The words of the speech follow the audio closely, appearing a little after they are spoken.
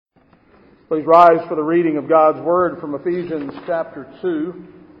Please rise for the reading of God's Word from Ephesians chapter 2,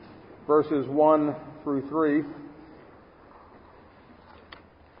 verses 1 through 3.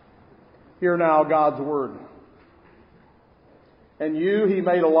 Hear now God's Word. And you He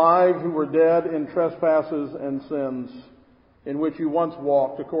made alive who were dead in trespasses and sins, in which you once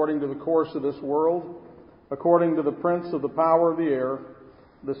walked according to the course of this world, according to the prince of the power of the air,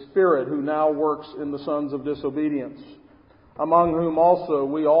 the Spirit who now works in the sons of disobedience, among whom also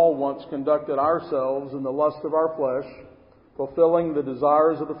we all once conducted ourselves in the lust of our flesh, fulfilling the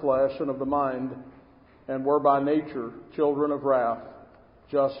desires of the flesh and of the mind, and were by nature children of wrath,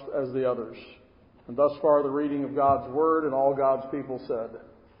 just as the others. And thus far the reading of God's Word, and all God's people said,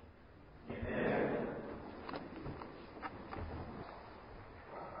 Amen.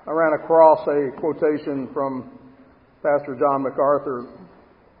 I ran across a quotation from Pastor John MacArthur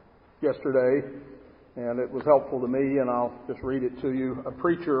yesterday, and it was helpful to me, and I'll just read it to you. A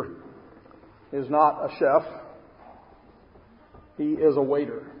preacher is not a chef. He is a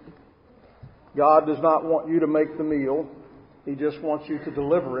waiter. God does not want you to make the meal. He just wants you to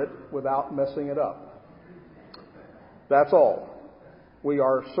deliver it without messing it up. That's all. We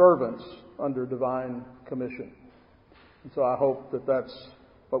are servants under divine commission. And so I hope that that's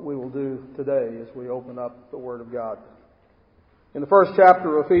what we will do today as we open up the Word of God. In the first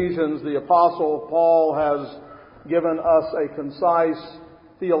chapter of Ephesians, the Apostle Paul has given us a concise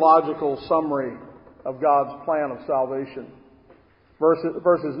theological summary of God's plan of salvation.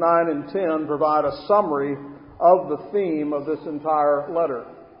 Verses 9 and 10 provide a summary of the theme of this entire letter.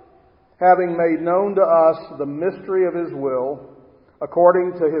 Having made known to us the mystery of His will,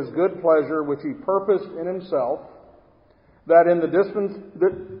 according to His good pleasure which He purposed in Himself, that in the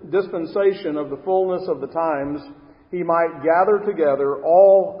dispensation of the fullness of the times He might gather together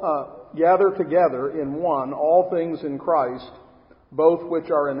in one all things in Christ, both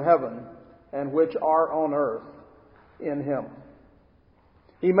which are in heaven and which are on earth in Him.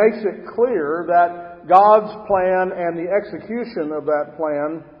 He makes it clear that God's plan and the execution of that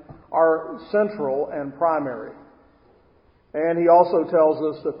plan are central and primary. And he also tells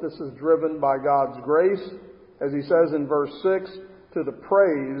us that this is driven by God's grace, as he says in verse 6, to the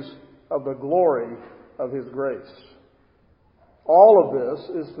praise of the glory of His grace. All of this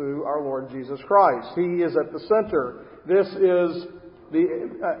is through our Lord Jesus Christ. He is at the center.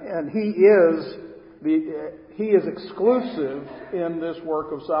 He is exclusive in this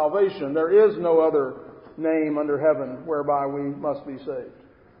work of salvation. There is no other name under heaven whereby we must be saved.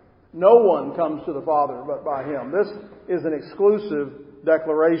 No one comes to the Father but by Him. This is an exclusive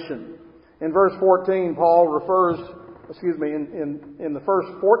declaration. In verse 14, Paul refers, in the first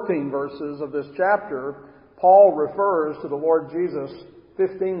 14 verses of this chapter, Paul refers to the Lord Jesus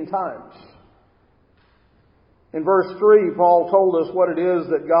 15 times. In verse 3, Paul told us what it is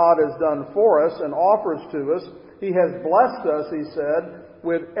that God has done for us and offers to us. He has blessed us, he said,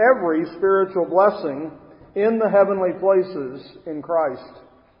 with every spiritual blessing in the heavenly places in Christ.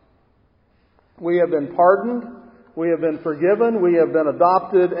 We have been pardoned, we have been forgiven, we have been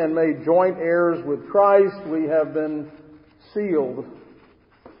adopted and made joint heirs with Christ, we have been sealed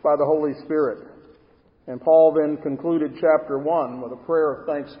by the Holy Spirit. And Paul then concluded chapter 1 with a prayer of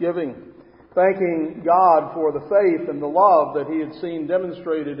thanksgiving, thanking God for the faith and the love that he had seen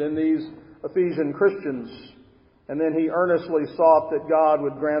demonstrated in these Ephesian Christians. And then he earnestly sought that God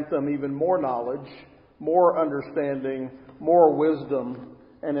would grant them even more knowledge, more understanding, more wisdom,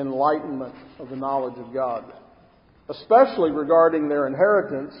 and enlightenment of the knowledge of God, especially regarding their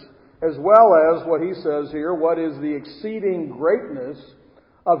inheritance, as well as what he says here, what is the exceeding greatness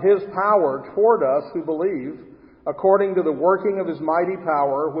of His power toward us who believe, according to the working of His mighty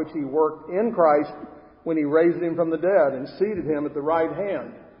power, which He worked in Christ when He raised Him from the dead and seated Him at the right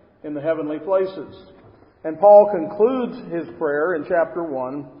hand in the heavenly places. And Paul concludes his prayer in chapter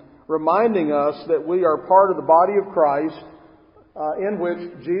 1, reminding us that we are part of the body of Christ, in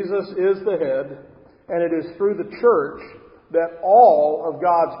which Jesus is the head, and it is through the church that all of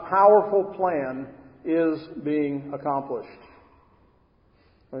God's powerful plan is being accomplished.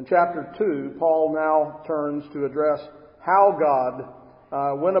 In chapter 2, Paul now turns to address how God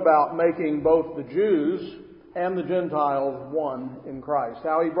went about making both the Jews and the Gentiles one in Christ.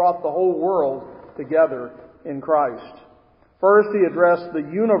 How He brought the whole world together in Christ. First, He addressed the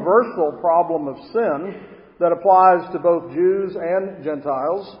universal problem of sin that applies to both Jews and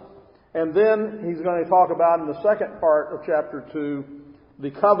Gentiles. And then He's going to talk about in the second part of chapter 2,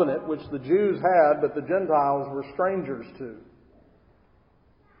 the covenant which the Jews had but the Gentiles were strangers to.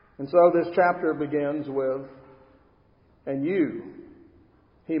 And so this chapter begins with, and you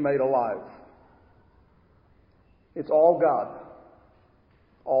He made alive. It's all God,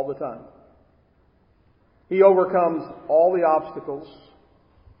 all the time. He overcomes all the obstacles.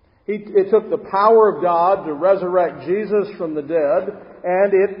 It took the power of God to resurrect Jesus from the dead,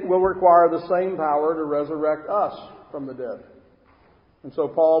 and it will require the same power to resurrect us from the dead. And so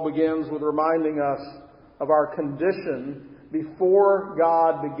Paul begins with reminding us of our condition before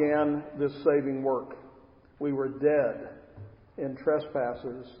God began this saving work. We were dead in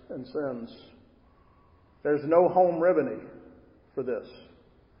trespasses and sins. There's no home remedy for this.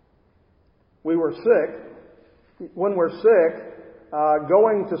 We were sick. When we're sick,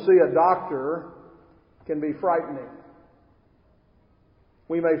 going to see a doctor can be frightening.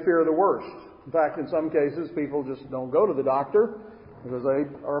 We may fear the worst. In fact, in some cases, people just don't go to the doctor because they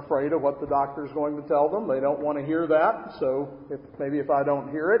are afraid of what the doctor is going to tell them. They don't want to hear that. So maybe if I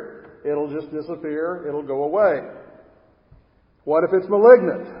don't hear it, it'll just disappear. It'll go away. What if it's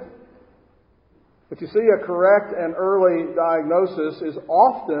malignant? But you see, a correct and early diagnosis is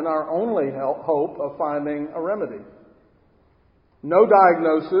often our only hope of finding a remedy. No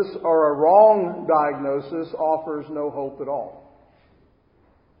diagnosis or a wrong diagnosis offers no hope at all.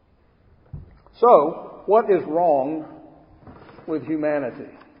 So, what is wrong with humanity?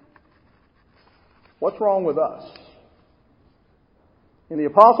 What's wrong with us? In the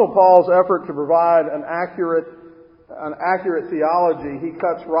Apostle Paul's effort to provide an accurate theology, he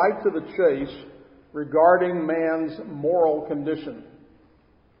cuts right to the chase regarding man's moral condition.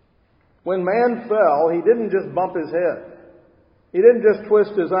 When man fell, he didn't just bump his head. He didn't just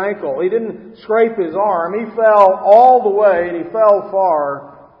twist his ankle. He didn't scrape his arm. He fell all the way, and he fell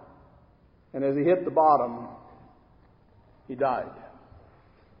far. And as he hit the bottom, he died.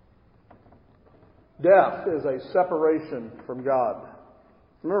 Death is a separation from God.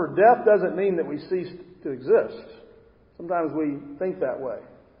 Remember, death doesn't mean that we cease to exist. Sometimes we think that way.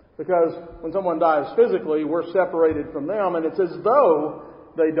 Because when someone dies physically, we're separated from them, and it's as though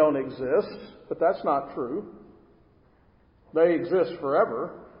they don't exist. But that's not true. They exist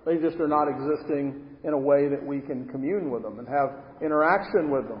forever. They just are not existing in a way that we can commune with them and have interaction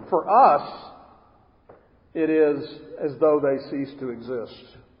with them. For us, it is as though they cease to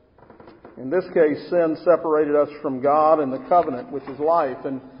exist. In this case, sin separated us from God and the covenant, which is life.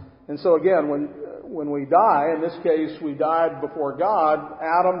 And so again, when we die, in this case we died before God,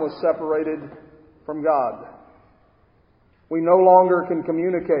 Adam was separated from God. We no longer can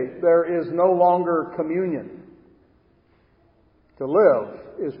communicate. There is no longer communion. To live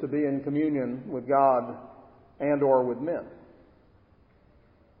is to be in communion with God and or with men.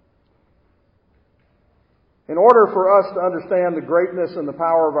 In order for us to understand the greatness and the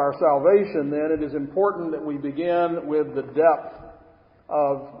power of our salvation, then, it is important that we begin with the depth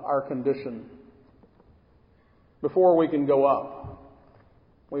of our condition. Before we can go up,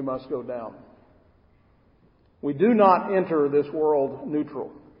 we must go down. We do not enter this world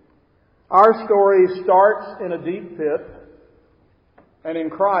neutral. Our story starts in a deep pit, and in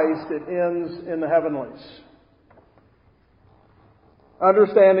Christ it ends in the heavenlies.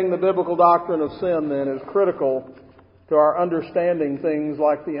 Understanding the biblical doctrine of sin, then, is critical to our understanding things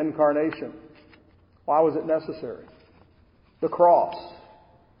like the incarnation. Why was it necessary? The cross.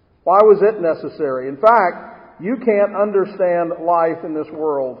 Why was it necessary? In fact, you can't understand life in this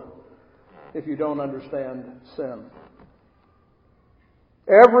world if you don't understand sin.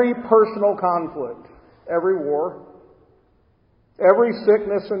 Every personal conflict, every war, every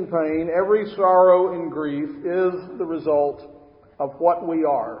sickness and pain, every sorrow and grief is the result of what we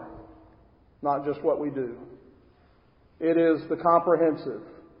are, not just what we do. It is the comprehensive,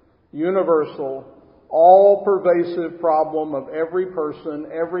 universal, all-pervasive problem of every person,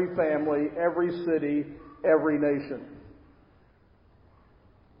 every family, every city, every nation.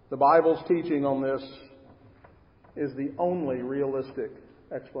 The Bible's teaching on this is the only realistic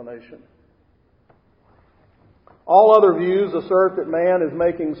explanation. All other views assert that man is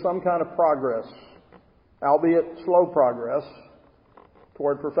making some kind of progress, albeit slow progress,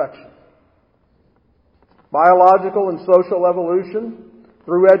 toward perfection. Biological and social evolution,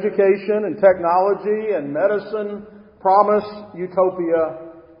 through education and technology and medicine, promise utopia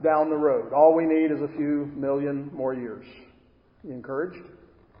down the road. All we need is a few million more years. You encouraged?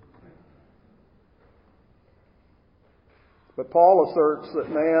 But Paul asserts that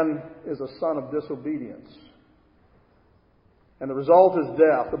man is a son of disobedience. And the result is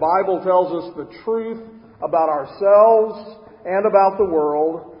death. The Bible tells us the truth about ourselves and about the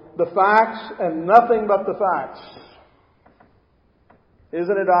world, the facts and nothing but the facts.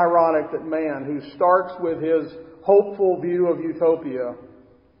 Isn't it ironic that man, who starts with his hopeful view of utopia,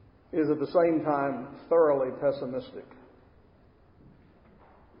 is at the same time thoroughly pessimistic?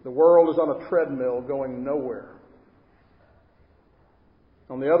 The world is on a treadmill going nowhere.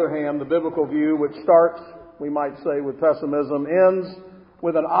 On the other hand, the biblical view, which starts we might say with pessimism, ends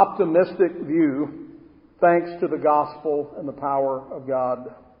with an optimistic view thanks to the gospel and the power of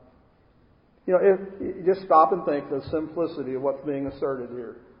God. You know, if just stop and think the simplicity of what's being asserted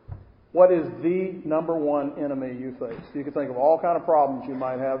here. What is the number one enemy you face? You can think of all kind of problems you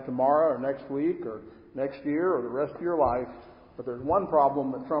might have tomorrow or next week or next year or the rest of your life, but there's one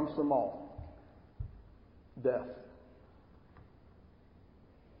problem that trumps them all. Death.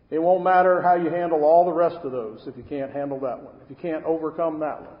 It won't matter how you handle all the rest of those if you can't handle that one, if you can't overcome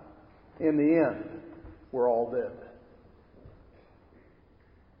that one. In the end, we're all dead.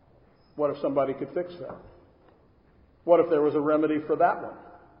 What if somebody could fix that? What if there was a remedy for that one?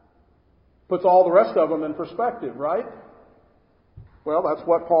 Puts all the rest of them in perspective, right? Well, that's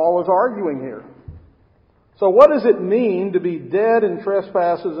what Paul is arguing here. So what does it mean to be dead in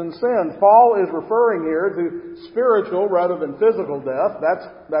trespasses and sins? Paul is referring here to spiritual rather than physical death.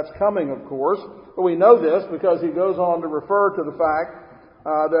 That's coming, of course. But we know this because he goes on to refer to the fact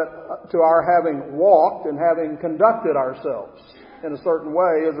that to our having walked and having conducted ourselves in a certain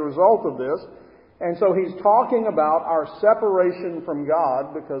way as a result of this. And so he's talking about our separation from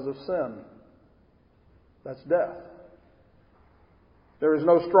God because of sin. That's death. There is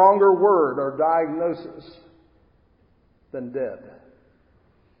no stronger word or diagnosis than dead.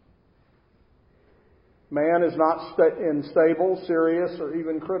 Man is not in stable, serious, or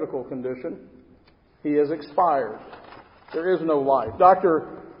even critical condition. He is expired. There is no life.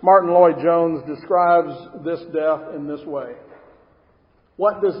 Dr. Martin Lloyd-Jones describes this death in this way.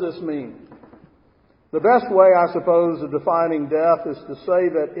 What does this mean? The best way, I suppose, of defining death is to say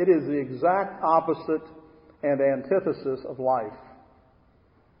that it is the exact opposite and antithesis of life.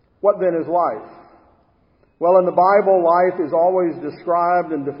 What then is life? Well, in the Bible, life is always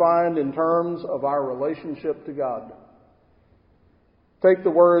described and defined in terms of our relationship to God. Take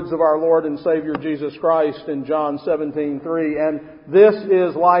the words of our Lord and Savior Jesus Christ in John 17:3, "And this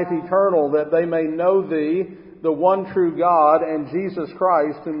is life eternal, that they may know Thee, the one true God, and Jesus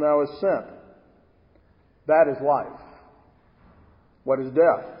Christ whom Thou hast sent." That is life. What is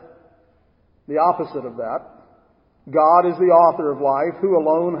death? The opposite of that. God is the author of life, who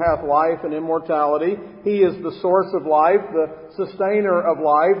alone hath life and immortality. He is the source of life, the sustainer of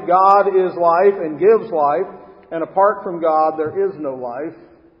life. God is life and gives life, and apart from God there is no life.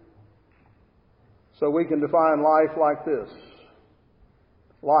 So we can define life like this.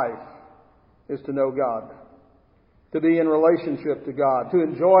 Life is to know God, to be in relationship to God, to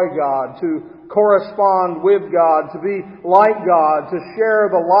enjoy God, to correspond with God, to be like God, to share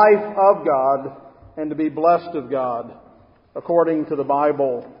the life of God, and to be blessed of God. According to the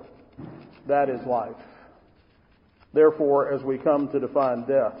Bible, that is life. Therefore, as we come to define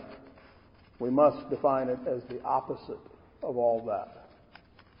death, we must define it as the opposite of all that.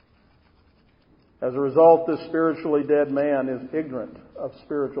 As a result, this spiritually dead man is ignorant of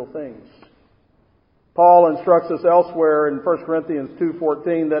spiritual things. Paul instructs us elsewhere in 1 Corinthians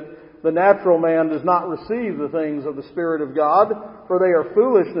 2:14 that the natural man does not receive the things of the Spirit of God, for they are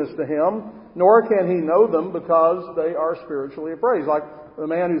foolishness to him, nor can he know them because they are spiritually appraised. Like the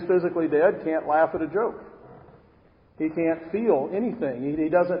man who's physically dead can't laugh at a joke. He can't feel anything. He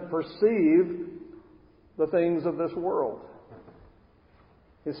doesn't perceive the things of this world.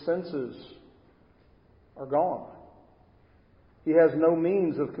 His senses are gone. He has no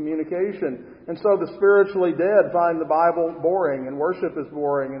means of communication. And so the spiritually dead find the Bible boring, and worship is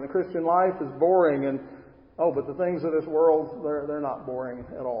boring, and the Christian life is boring, but the things of this world, they're not boring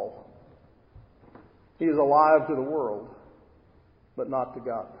at all. He is alive to the world, but not to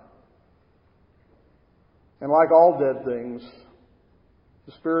God. And like all dead things,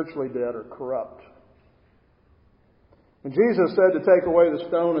 the spiritually dead are corrupt. When Jesus said to take away the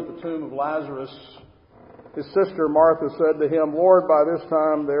stone at the tomb of Lazarus, his sister Martha said to him, "Lord, by this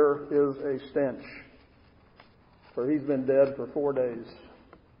time there is a stench, for he's been dead for 4 days."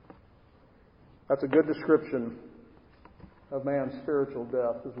 That's a good description of man's spiritual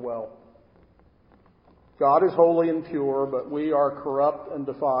death as well. God is holy and pure, but we are corrupt and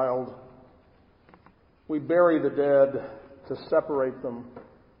defiled. We bury the dead to separate them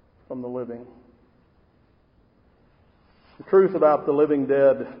from the living. The truth about the living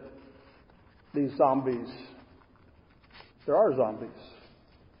dead, these zombies, there are zombies.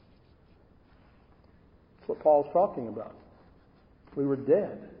 That's what Paul's talking about. We were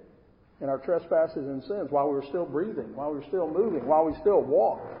dead in our trespasses and sins while we were still breathing, while we were still moving, while we still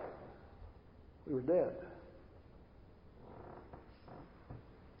walked. We were dead.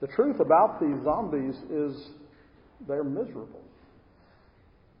 The truth about these zombies is they're miserable.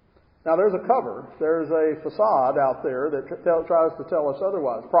 Now there's a cover, there's a facade out there that tries to tell us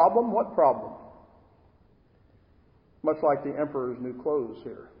otherwise. Problem? What problem? much like the emperor's new clothes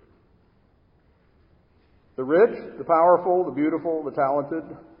here. The rich, the powerful, the beautiful, the talented.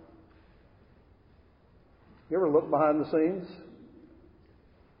 You ever look behind the scenes?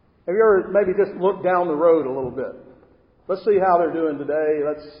 Have you ever maybe just looked down the road a little bit? Let's see how they're doing today.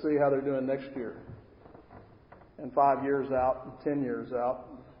 Let's see how they're doing next year. And 5 years out, and 10 years out.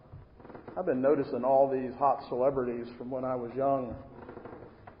 I've been noticing all these hot celebrities from when I was young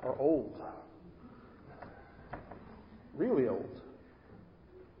are old. Really old.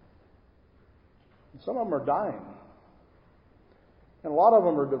 And some of them are dying. And a lot of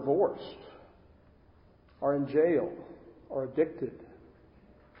them are divorced, are in jail, or addicted.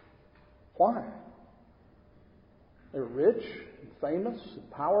 Why? They're rich, and famous,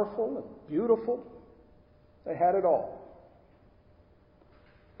 and powerful, and beautiful. They had it all.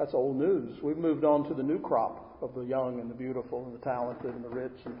 That's old news. We've moved on to the new crop of the young and the beautiful and the talented and the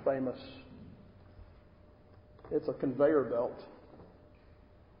rich and famous. It's a conveyor belt.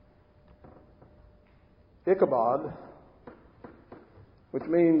 Ichabod, which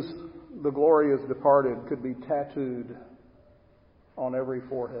means the glory is departed, could be tattooed on every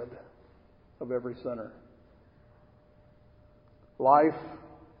forehead of every sinner. Life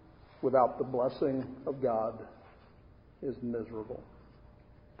without the blessing of God is miserable.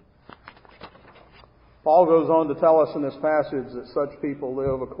 Paul goes on to tell us in this passage that such people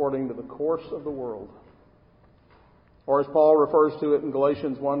live according to the course of the world. Or as Paul refers to it in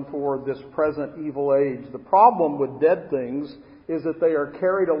Galatians 1:4, this present evil age. The problem with dead things is that they are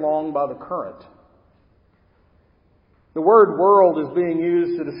carried along by the current. The word world is being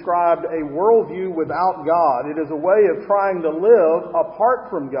used to describe a worldview without God. It is a way of trying to live apart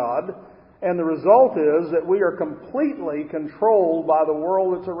from God, and the result is that we are completely controlled by the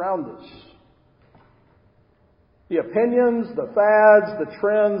world that's around us. The opinions, the fads, the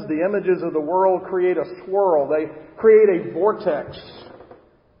trends, the images of the world create a swirl. They create a vortex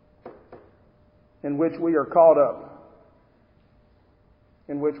in which we are caught up,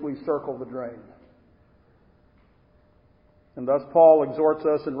 in which we circle the drain. And thus Paul exhorts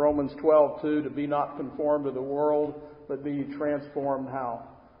us in Romans 12:2 to be not conformed to the world, but be transformed how?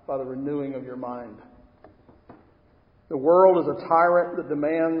 By the renewing of your mind. The world is a tyrant that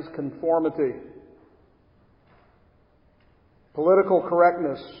demands conformity. Political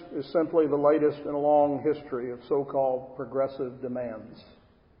correctness is simply the latest in a long history of so-called progressive demands.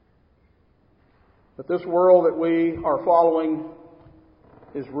 But this world that we are following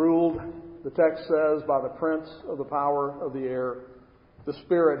is ruled, the text says, by the prince of the power of the air, the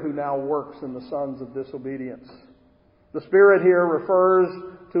spirit who now works in the sons of disobedience. The spirit here refers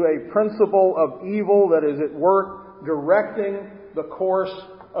to a principle of evil that is at work directing the course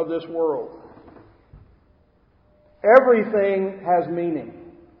of this world. Everything has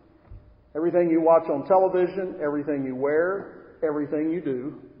meaning. Everything you watch on television, everything you wear, everything you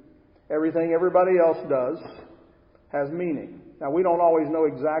do, everything everybody else does has meaning. Now, we don't always know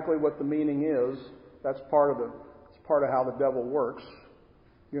exactly what the meaning is. That's part of how the devil works.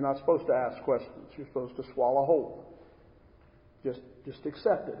 You're not supposed to ask questions. You're supposed to swallow whole. Just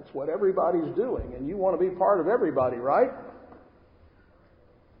accept it. It's what everybody's doing, and you want to be part of everybody, right?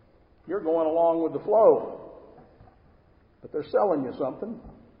 You're going along with the flow. But they're selling you something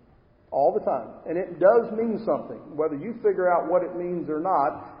all the time. And it does mean something, whether you figure out what it means or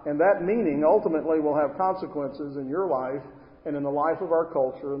not. And that meaning ultimately will have consequences in your life and in the life of our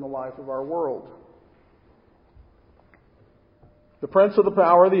culture and the life of our world. The prince of the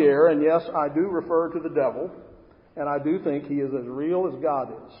power of the air, and yes, I do refer to the devil, and I do think he is as real as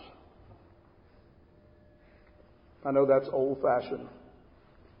God is. I know that's old-fashioned.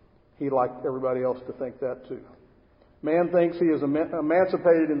 He'd like everybody else to think that too. Man thinks he has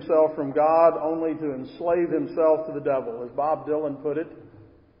emancipated himself from God only to enslave himself to the devil. As Bob Dylan put it,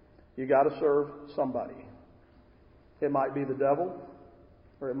 you got to serve somebody. It might be the devil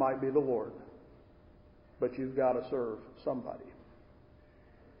or it might be the Lord, but you've got to serve somebody.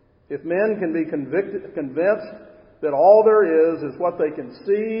 If men can be convinced that all there is what they can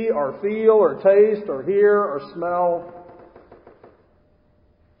see or feel or taste or hear or smell,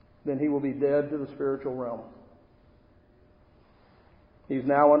 then he will be dead to the spiritual realm. He's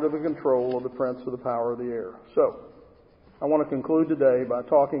now under the control of the prince of the power of the air. So, I want to conclude today by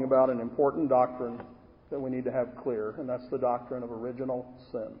talking about an important doctrine that we need to have clear, and that's the doctrine of original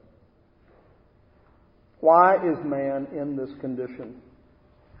sin. Why is man in this condition?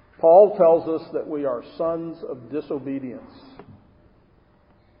 Paul tells us that we are sons of disobedience.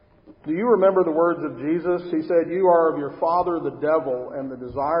 Do you remember the words of Jesus? He said, "You are of your father the devil, and the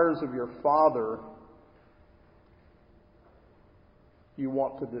desires of your father you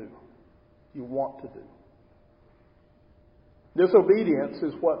want to do." You want to do. Disobedience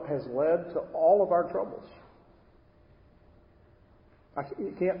is what has led to all of our troubles.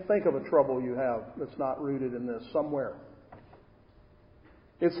 You can't think of a trouble you have that's not rooted in this somewhere.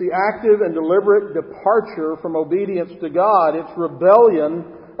 It's the active and deliberate departure from obedience to God. It's rebellion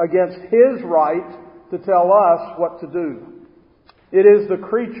against His right to tell us what to do. It is the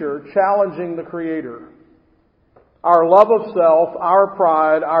creature challenging the Creator. Our love of self, our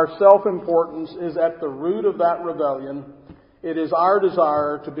pride, our self-importance is at the root of that rebellion. It is our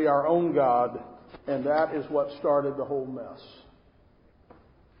desire to be our own God, and that is what started the whole mess.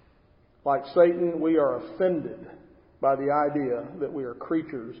 Like Satan, we are offended by the idea that we are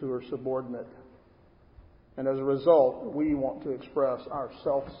creatures who are subordinate. And as a result, we want to express our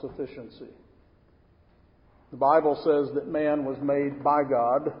self-sufficiency. The Bible says that man was made by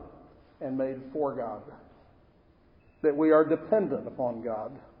God and made for God. That we are dependent upon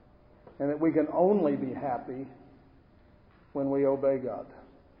God. And that we can only be happy when we obey God.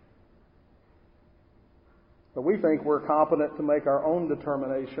 But we think we're competent to make our own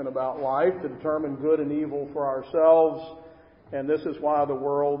determination about life, to determine good and evil for ourselves. And this is why the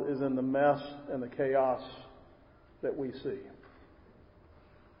world is in the mess and the chaos that we see.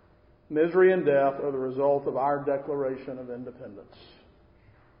 Misery and death are the result of our declaration of independence.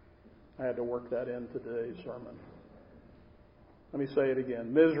 I had to work that into today's sermon. Let me say it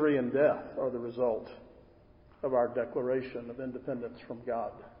again. Misery and death are the result of our declaration of independence from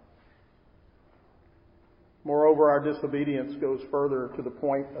God. Moreover, our disobedience goes further to the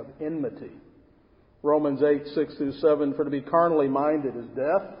point of enmity. Romans 8:6-7, for to be carnally minded is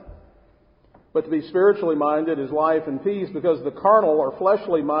death, but to be spiritually minded is life and peace, because the carnal or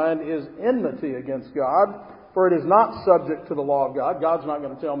fleshly mind is enmity against God, for it is not subject to the law of God. God's not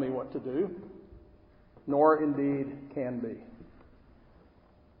going to tell me what to do, nor indeed can be.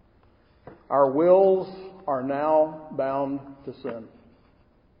 Our wills are now bound to sin.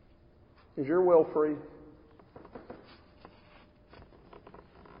 Is your will free?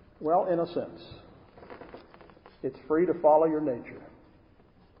 Well, in a sense. It's free to follow your nature.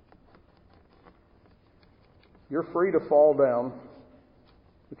 You're free to fall down,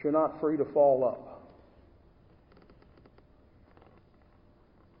 but you're not free to fall up.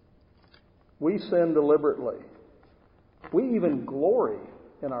 We sin deliberately. We even glory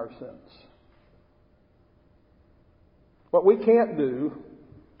in our sins. What we can't do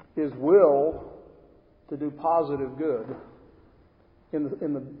is will to do positive good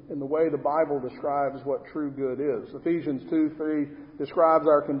in the way the Bible describes what true good is. Ephesians 2:3 describes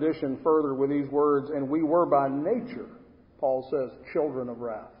our condition further with these words, and we were by nature, Paul says, children of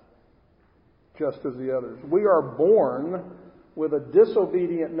wrath, just as the others. We are born with a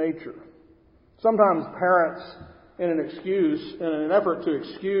disobedient nature. Sometimes parents, in an effort to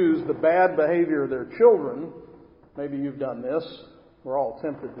excuse the bad behavior of their children, maybe you've done this, we're all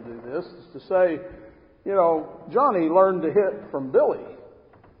tempted to do this, is to say, Johnny learned to hit from Billy.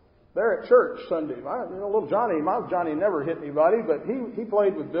 There at church Sunday. Little Johnny, my Johnny never hit anybody, but he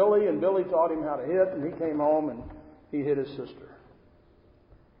played with Billy, and Billy taught him how to hit, and he came home and he hit his sister.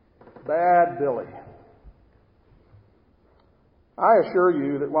 Bad Billy. I assure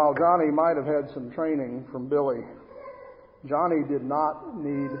you that while Johnny might have had some training from Billy, Johnny did not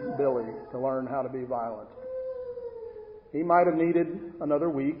need Billy to learn how to be violent. He might have needed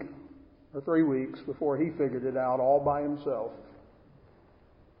another week or 3 weeks before he figured it out all by himself,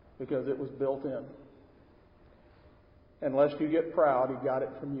 because it was built in. And lest you get proud, he got it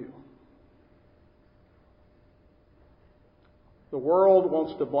from you. The world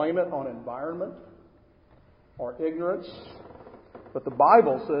wants to blame it on environment or ignorance, but the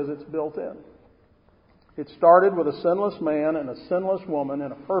Bible says it's built in. It started with a sinless man and a sinless woman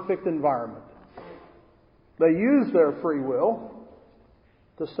in a perfect environment. They used their free will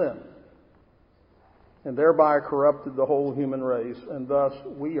to sin, and thereby corrupted the whole human race, and thus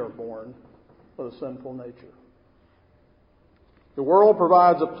we are born with a sinful nature. The world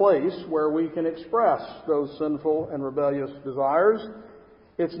provides a place where we can express those sinful and rebellious desires.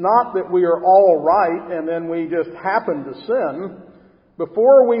 It's not that we are all right and then we just happen to sin.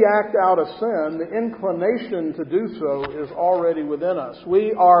 Before we act out a sin, the inclination to do so is already within us.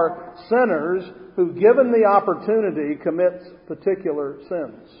 We are sinners who, given the opportunity, commit particular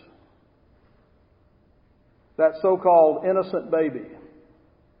sins. That so-called innocent baby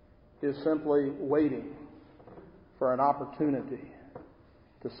is simply waiting for an opportunity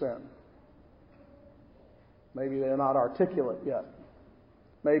to sin. Maybe they're not articulate yet.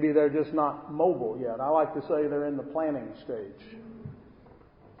 Maybe they're just not mobile yet. I like to say they're in the planning stage.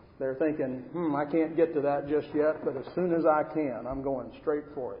 They're thinking, I can't get to that just yet, but as soon as I can, I'm going straight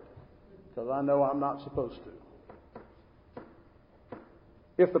for it, because I know I'm not supposed to.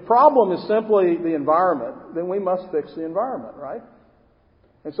 If the problem is simply the environment, then we must fix the environment, right?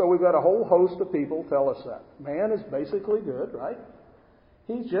 And so we've got a whole host of people tell us that. Man is basically good, right?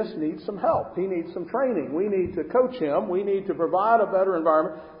 He just needs some help. He needs some training. We need to coach him. We need to provide a better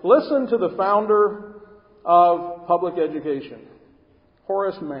environment. Listen to the founder of public education,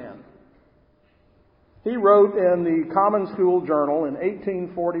 Horace Mann. He wrote in the Common School Journal in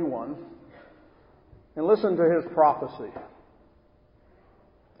 1841, and listen to his prophecy.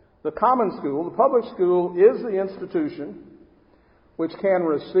 The common school, the public school, is the institution which can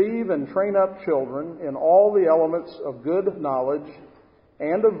receive and train up children in all the elements of good knowledge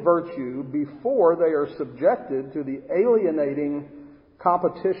and of virtue before they are subjected to the alienating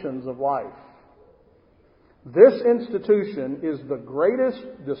competitions of life. This institution is the greatest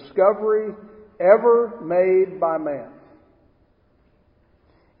discovery ever made by man.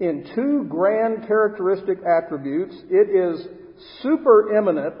 In two grand characteristic attributes, it is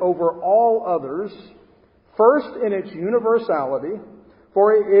supereminent over all others. First, in its universality,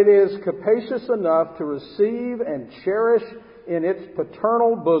 for it is capacious enough to receive and cherish in its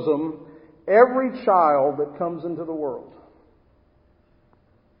paternal bosom every child that comes into the world.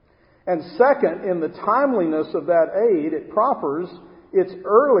 And second, in the timeliness of that aid, it proffers its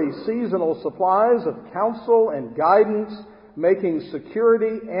early seasonal supplies of counsel and guidance, making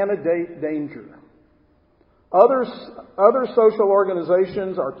security antedate danger. Other social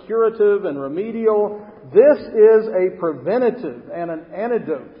organizations are curative and remedial. This is a preventative and an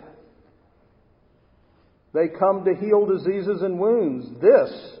antidote. They come to heal diseases and wounds.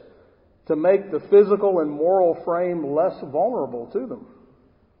 This to make the physical and moral frame less vulnerable to them.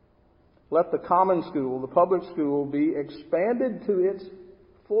 Let the common school, the public school, be expanded to its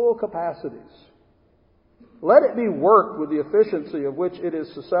full capacities. Let it be worked with the efficiency of which it is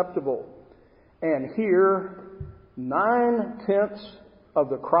susceptible. And here, 9/10 of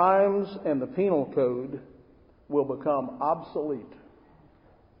the crimes and the penal code will become obsolete.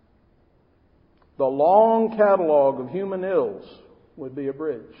 The long catalog of human ills would be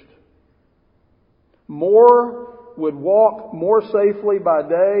abridged. More would walk more safely by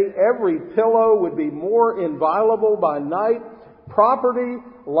day. Every pillow would be more inviolable by night. Property,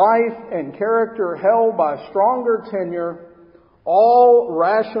 life, and character held by stronger tenure. All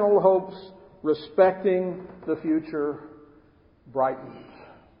rational hopes respecting the future brightened.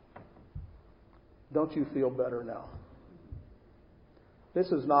 Don't you feel better now?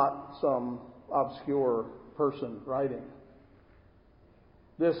 This is not some obscure person writing.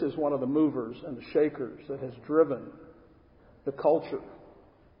 This is one of the movers and the shakers that has driven the culture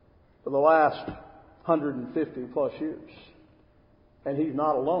for the last 150 plus years. And he's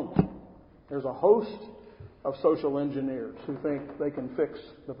not alone. There's a host of social engineers who think they can fix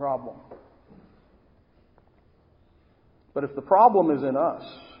the problem. But if the problem is in us,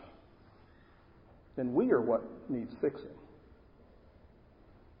 then we are what needs fixing.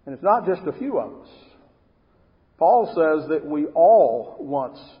 And it's not just a few of us. Paul says that we all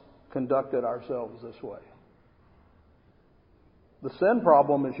once conducted ourselves this way. The sin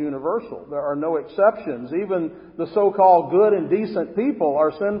problem is universal. There are no exceptions. Even the so-called good and decent people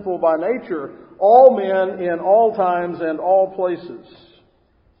are sinful by nature. All men in all times and all places.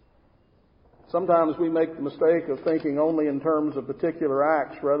 Sometimes we make the mistake of thinking only in terms of particular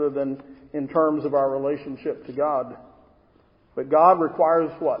acts rather than in terms of our relationship to God. But God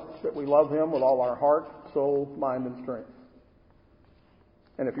requires what? That we love Him with all our heart, soul, mind, and strength.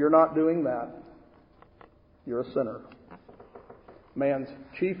 And if you're not doing that, you're a sinner. Man's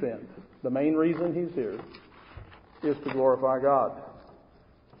chief end, the main reason he's here, is to glorify God.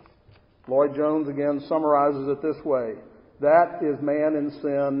 Lloyd Jones again summarizes it this way: that is man in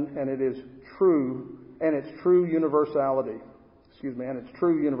sin, and it is true, and it's true universality. And it's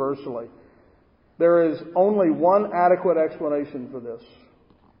true universally. There is only one adequate explanation for this.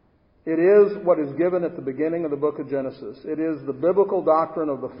 It is what is given at the beginning of the book of Genesis. It is the biblical doctrine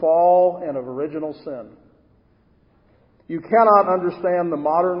of the fall and of original sin. You cannot understand the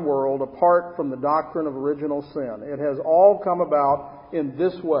modern world apart from the doctrine of original sin. It has all come about in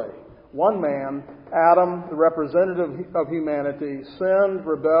this way. One man, Adam, the representative of humanity, sinned,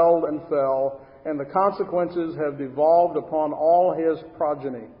 rebelled, and fell, and the consequences have devolved upon all his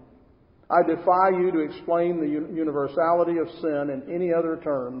progeny. I defy you to explain the universality of sin in any other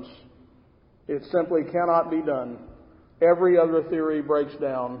terms. It simply cannot be done. Every other theory breaks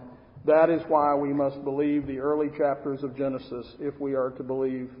down. That is why we must believe the early chapters of Genesis if we are to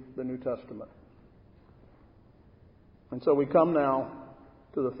believe the New Testament. And so we come now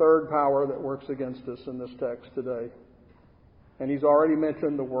to the third power that works against us in this text today. And he's already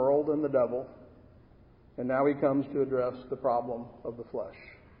mentioned the world and the devil. And now he comes to address the problem of the flesh.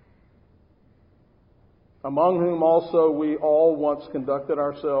 Among whom also we all once conducted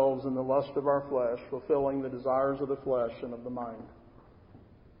ourselves in the lust of our flesh, fulfilling the desires of the flesh and of the mind.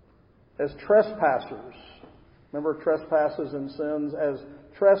 As trespassers, remember trespasses and sins? As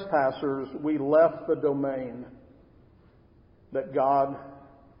trespassers, we left the domain that God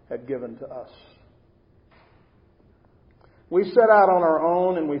had given to us. We set out on our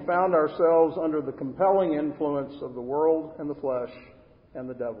own and we found ourselves under the compelling influence of the world and the flesh and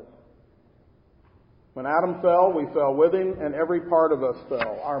the devil. When Adam fell, we fell with him, and every part of us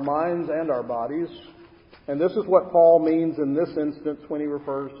fell, our minds and our bodies. And this is what Paul means in this instance when he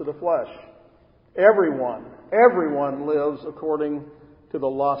refers to the flesh. Everyone lives according to the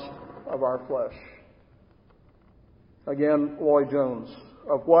lust of our flesh. Again, Lloyd Jones.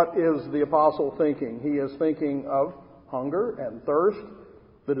 Of what is the apostle thinking? He is thinking of hunger and thirst,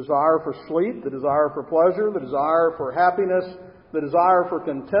 the desire for sleep, the desire for pleasure, the desire for happiness, the desire for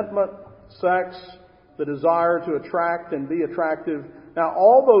contentment, sex, the desire to attract and be attractive. Now,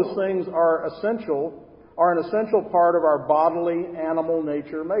 all those things are an essential part of our bodily animal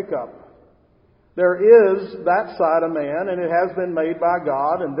nature makeup. There is that side of man, and it has been made by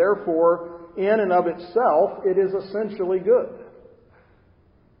God, and therefore, in and of itself, it is essentially good.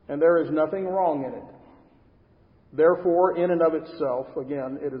 And there is nothing wrong in it. Therefore, in and of itself,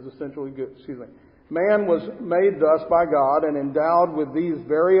 again, it is essentially good. Man was made thus by God and endowed with these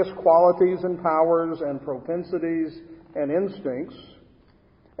various qualities and powers and propensities and instincts,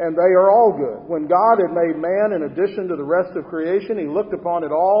 and they are all good. When God had made man in addition to the rest of creation, He looked upon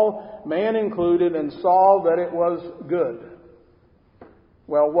it all, man included, and saw that it was good.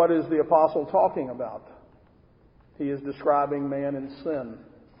 Well, what is the apostle talking about? He is describing man in sin.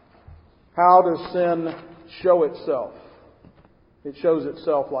 How does sin show itself? It shows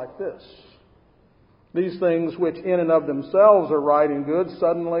itself like this. These things which in and of themselves are right and good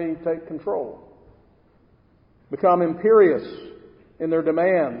suddenly take control, become imperious in their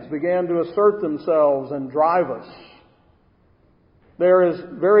demands, began to assert themselves and drive us. There is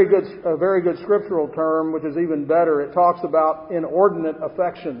a very good scriptural term which is even better. It talks about inordinate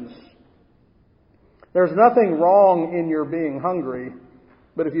affections. There's nothing wrong in your being hungry,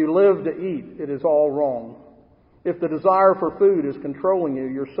 but if you live to eat, it is all wrong. If the desire for food is controlling you,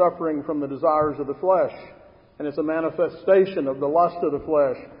 you're suffering from the desires of the flesh. And it's a manifestation of the lust of the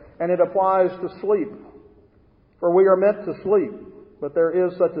flesh. And it applies to sleep. For we are meant to sleep. But there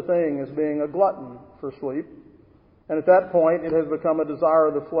is such a thing as being a glutton for sleep. And at that point, it has become a desire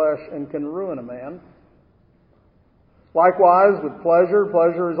of the flesh and can ruin a man. Likewise, with pleasure.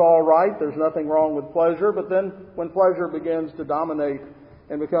 Pleasure is all right. There's nothing wrong with pleasure. But then when pleasure begins to dominate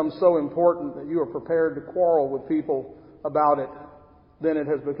and becomes so important that you are prepared to quarrel with people about it, then it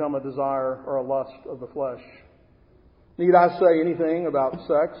has become a desire or a lust of the flesh. Need I say anything about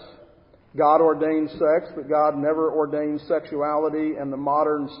sex? God ordained sex, but God never ordained sexuality and the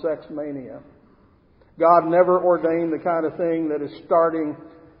modern sex mania. God never ordained the kind of thing that is staring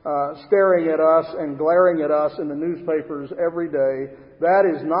at us and glaring at us in the newspapers every day. That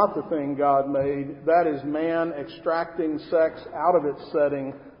is not the thing God made. That is man extracting sex out of its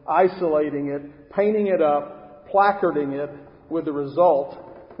setting, isolating it, painting it up, placarding it, with the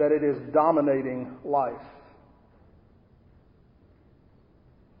result that it is dominating life.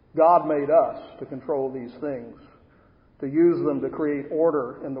 God made us to control these things, to use them to create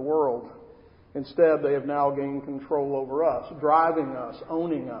order in the world. Instead, they have now gained control over us, driving us,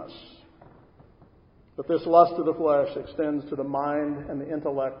 owning us. But this lust of the flesh extends to the mind and the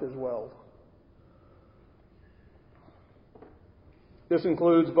intellect as well. This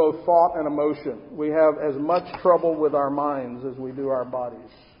includes both thought and emotion. We have as much trouble with our minds as we do our bodies.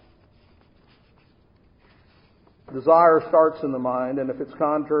 Desire starts in the mind, and if it's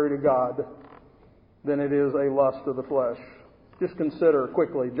contrary to God, then it is a lust of the flesh. Just consider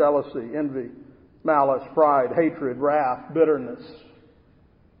quickly jealousy, envy, malice, pride, hatred, wrath, bitterness.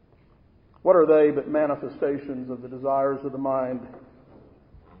 What are they but manifestations of the desires of the mind?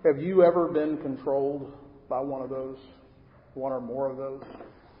 Have you ever been controlled by one of those? One or more of those?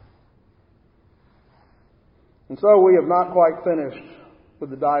 And so we have not quite finished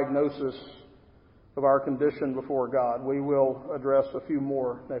with the diagnosis of our condition before God. We will address a few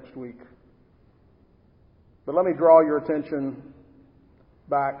more next week. But let me draw your attention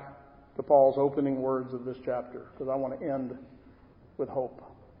back to Paul's opening words of this chapter, because I want to end with hope.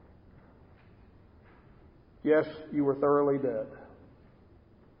 Yes, you were thoroughly dead,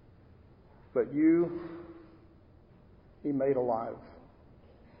 but you, He made alive.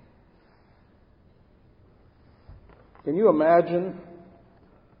 Can you imagine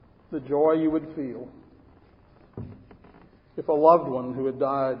the joy you would feel if a loved one who had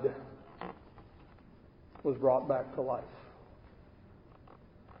died was brought back to life.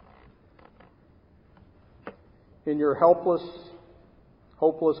 In your helpless,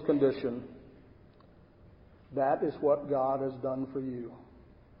 hopeless condition, that is what God has done for you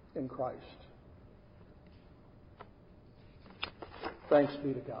in Christ. Thanks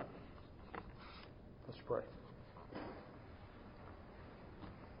be to God. Let's pray.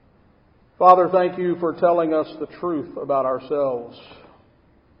 Father, thank you for telling us the truth about ourselves.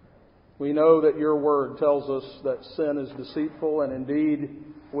 We know that your word tells us that sin is deceitful, and indeed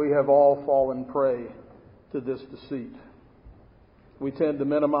we have all fallen prey to this deceit. We tend to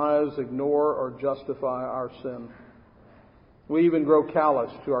minimize, ignore, or justify our sin. We even grow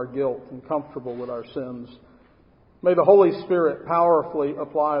callous to our guilt and comfortable with our sins. May the Holy Spirit powerfully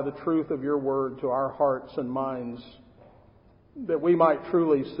apply the truth of your word to our hearts and minds, that we might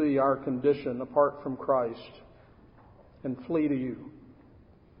truly see our condition apart from Christ and flee to you.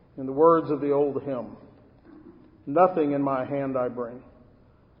 In the words of the old hymn, nothing in my hand I bring,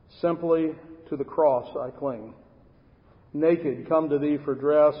 simply to the cross I cling. Naked, come to thee for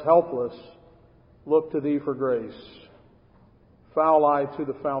dress, helpless, look to thee for grace. Foul I to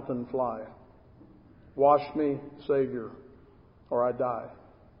the fountain fly. Wash me, Savior, or I die.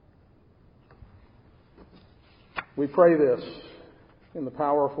 We pray this in the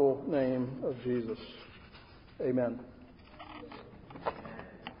powerful name of Jesus. Amen.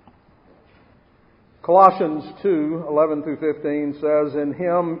 Colossians 2:11 through 15 says, "In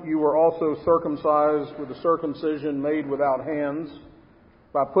him you were also circumcised with a circumcision made without hands,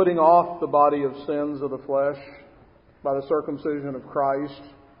 by putting off the body of sins of the flesh, by the circumcision of Christ,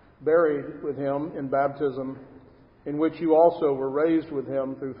 buried with him in baptism, in which you also were raised with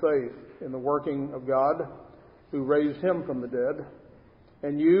him through faith in the working of God, who raised him from the dead.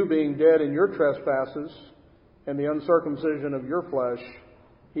 And you, being dead in your trespasses and the uncircumcision of your flesh,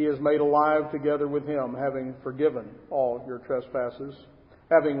 he has made alive together with him, having forgiven all your trespasses,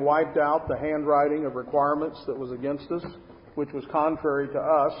 having wiped out the handwriting of requirements that was against us, which was contrary to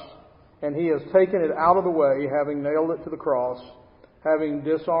us, and he has taken it out of the way, having nailed it to the cross, having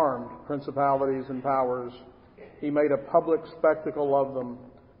disarmed principalities and powers. He made a public spectacle of them,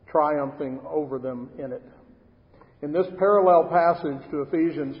 triumphing over them in it." In this parallel passage to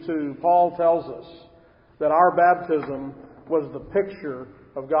Ephesians 2, Paul tells us that our baptism was the picture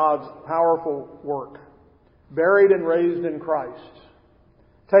of God's powerful work, buried and raised in Christ,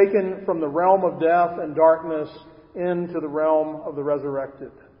 taken from the realm of death and darkness into the realm of the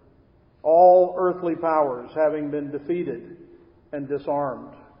resurrected, all earthly powers having been defeated and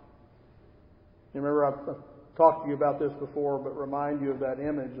disarmed. You remember I've talked to you about this before, but remind you of that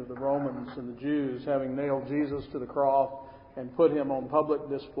image of the Romans and the Jews having nailed Jesus to the cross and put him on public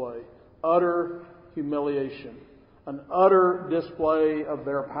display. Utter humiliation. An utter display of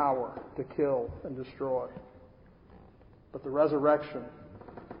their power to kill and destroy. But the resurrection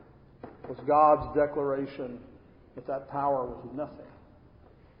was God's declaration that that power was nothing.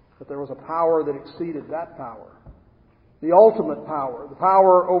 That there was a power that exceeded that power. The ultimate power, the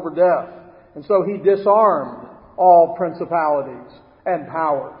power over death. And so he disarmed all principalities and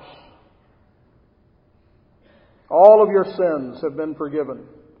powers. All of your sins have been forgiven,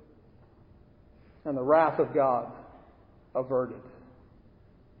 and the wrath of God averted.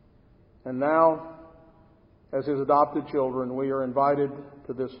 And now, as his adopted children, we are invited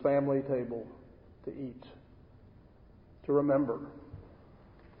to this family table to eat, to remember,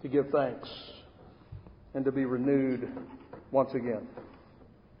 to give thanks, and to be renewed once again.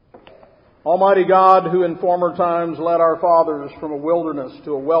 Almighty God, who in former times led our fathers from a wilderness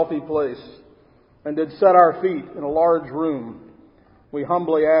to a wealthy place, and did set our feet in a large room, we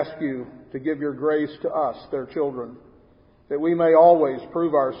humbly ask you to give your grace to us, their children, that we may always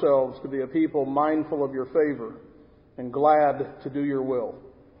prove ourselves to be a people mindful of your favor and glad to do your will.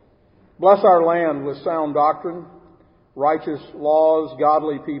 Bless our land with sound doctrine, righteous laws,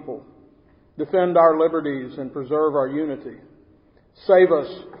 godly people. Defend our liberties and preserve our unity. Save us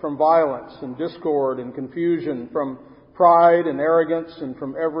from violence and discord and confusion, from pride and arrogance, and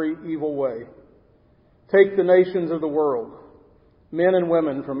from every evil way. Take the nations of the world, men and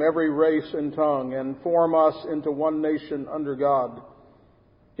women from every race and tongue, and form us into one nation under God.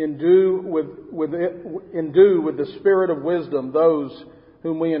 Endue with the spirit of wisdom those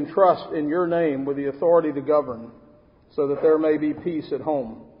whom we entrust in your name with the authority to govern, so that there may be peace at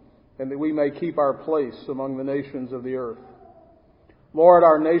home, and that we may keep our place among the nations of the earth. Lord,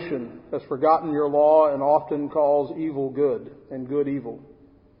 our nation has forgotten your law and often calls evil good and good evil.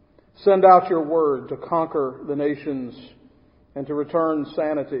 Send out your word to conquer the nations and to return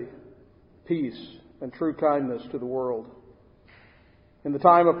sanity, peace, and true kindness to the world. In the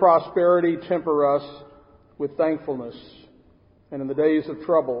time of prosperity, temper us with thankfulness. And in the days of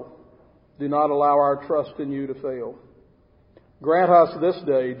trouble, do not allow our trust in you to fail. Grant us this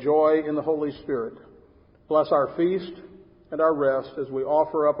day joy in the Holy Spirit. Bless our feast and our rest as we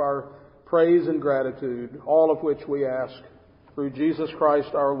offer up our praise and gratitude, all of which we ask through Jesus Christ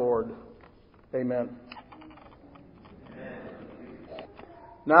our Lord. Amen.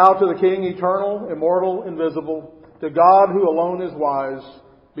 Now to the King, eternal, immortal, invisible, to God who alone is wise,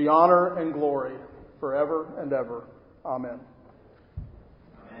 be honor and glory forever and ever. Amen.